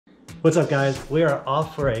What's up, guys? We are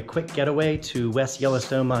off for a quick getaway to West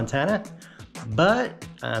Yellowstone, Montana, but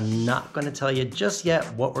I'm not going to tell you just yet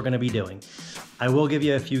what we're going to be doing. I will give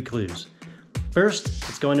you a few clues. First,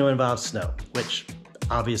 it's going to involve snow, which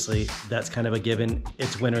obviously that's kind of a given.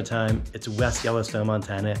 It's wintertime, it's West Yellowstone,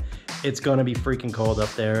 Montana. It's going to be freaking cold up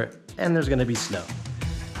there, and there's going to be snow.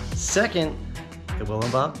 Second, it will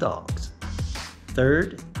involve dogs.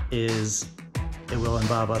 Third is it will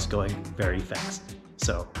involve us going very fast.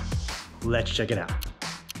 So let's check it out.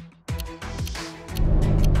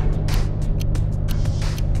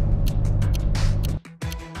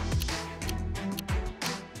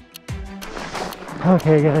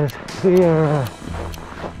 Okay guys, we are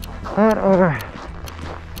at our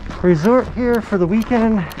resort here for the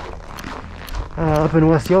weekend up in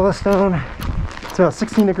West Yellowstone. It's about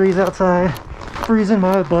 16 degrees outside, freezing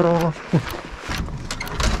my butt off.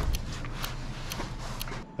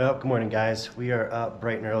 Well, good morning guys. We are up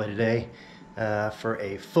bright and early today for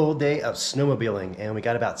a full day of snowmobiling, and we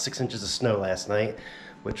got about 6 inches of snow last night,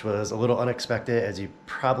 which was a little unexpected. As you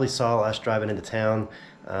probably saw us driving into town,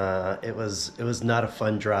 it was not a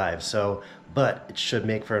fun drive, but it should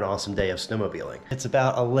make for an awesome day of snowmobiling. It's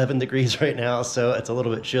about 11 degrees right now, so it's a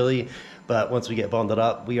little bit chilly, but once we get bundled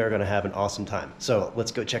up, we are going to have an awesome time. So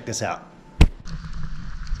let's go check this out. It's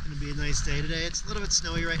going to be a nice day today. It's a little bit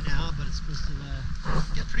snowy right now, but it's supposed to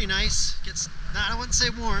get pretty nice. Gets, I wouldn't say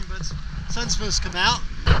warm, but the sun's supposed to come out.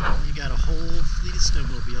 And you got a whole fleet of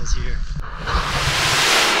snowmobiles here.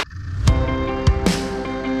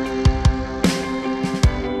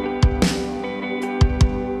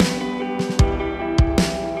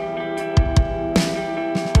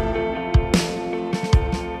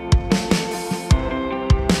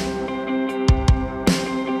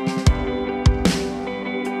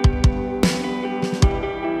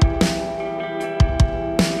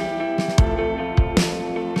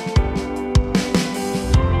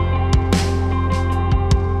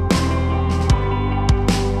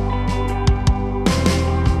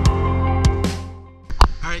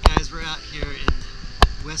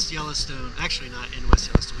 West Yellowstone, actually not in West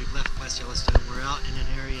Yellowstone, we've left West Yellowstone. We're out in an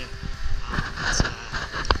area, it's a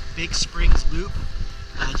Big Springs Loop,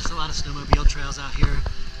 just a lot of snowmobile trails out here.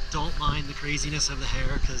 Don't mind the craziness of the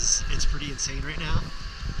hair because it's pretty insane right now,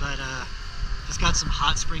 but just got some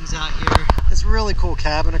hot springs out here. This really cool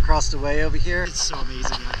cabin across the way over here. It's so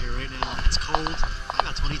amazing out here right now. It's cold,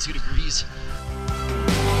 about 22 degrees.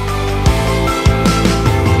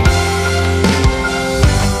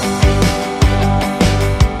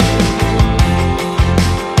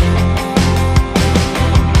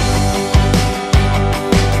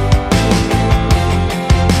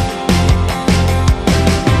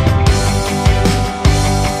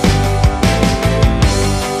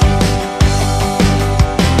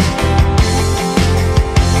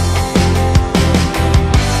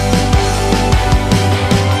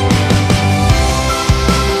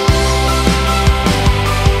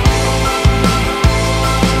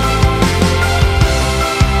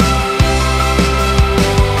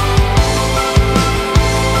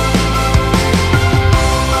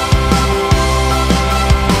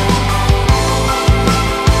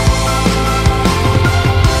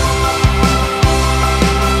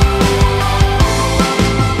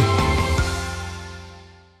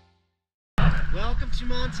 Welcome to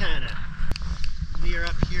Montana. We are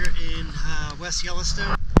up here in West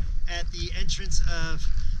Yellowstone at the entrance of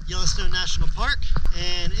Yellowstone National Park,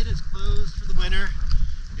 and it is closed for the winter.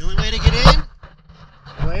 The only way to get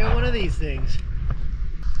in, way on one of these things.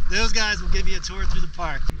 Those guys will give you a tour through the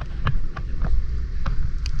park.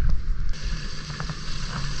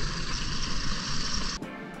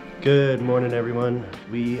 Good morning, everyone.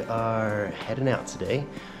 We are heading out today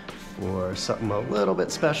for something a little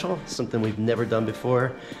bit special, something we've never done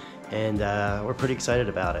before, and we're pretty excited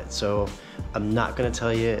about it. So I'm not going to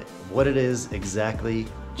tell you what it is exactly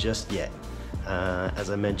just yet. As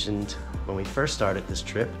I mentioned when we first started this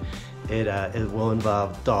trip, it will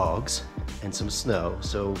involve dogs and some snow,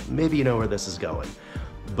 so maybe you know where this is going,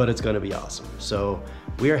 but it's going to be awesome. So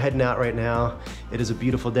we are heading out right now. It is a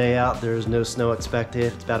beautiful day out. There is no snow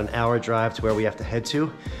expected. It's about an hour drive to where we have to head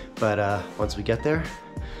to, but once we get there,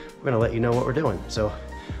 we're gonna let you know what we're doing. So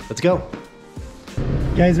let's go.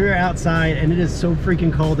 Guys, we're outside and it is so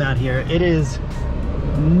freaking cold out here. It is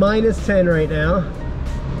 -10 right now.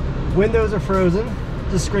 Windows are frozen.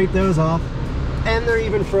 Just scrape those off. And they're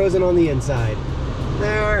even frozen on the inside.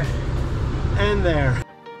 There and there.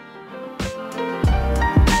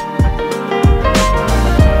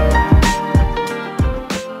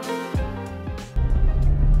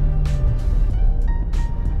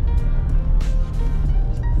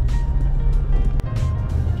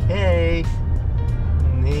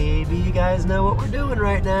 you guys know what we're doing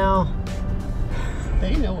right now.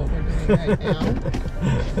 They know what we're doing right now.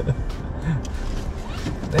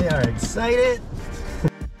 They are excited.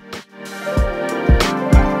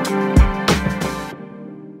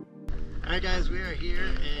 Alright guys, we are here,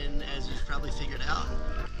 and as you've probably figured out,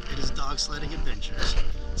 it is dog sledding adventures.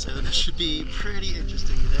 So this should be pretty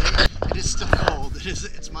interesting today. It is still cold.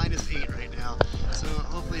 It's -8 right now. So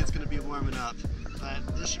hopefully it's going to be warming up. But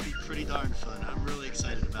this should be pretty darn fun. I'm really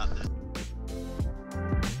excited about this.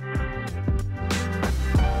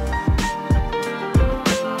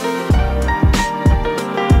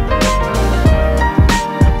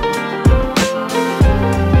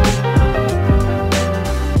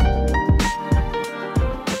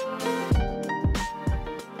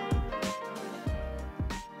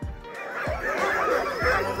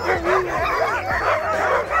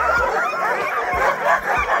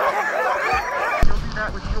 You'll do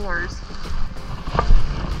that with yours.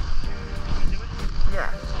 Yeah.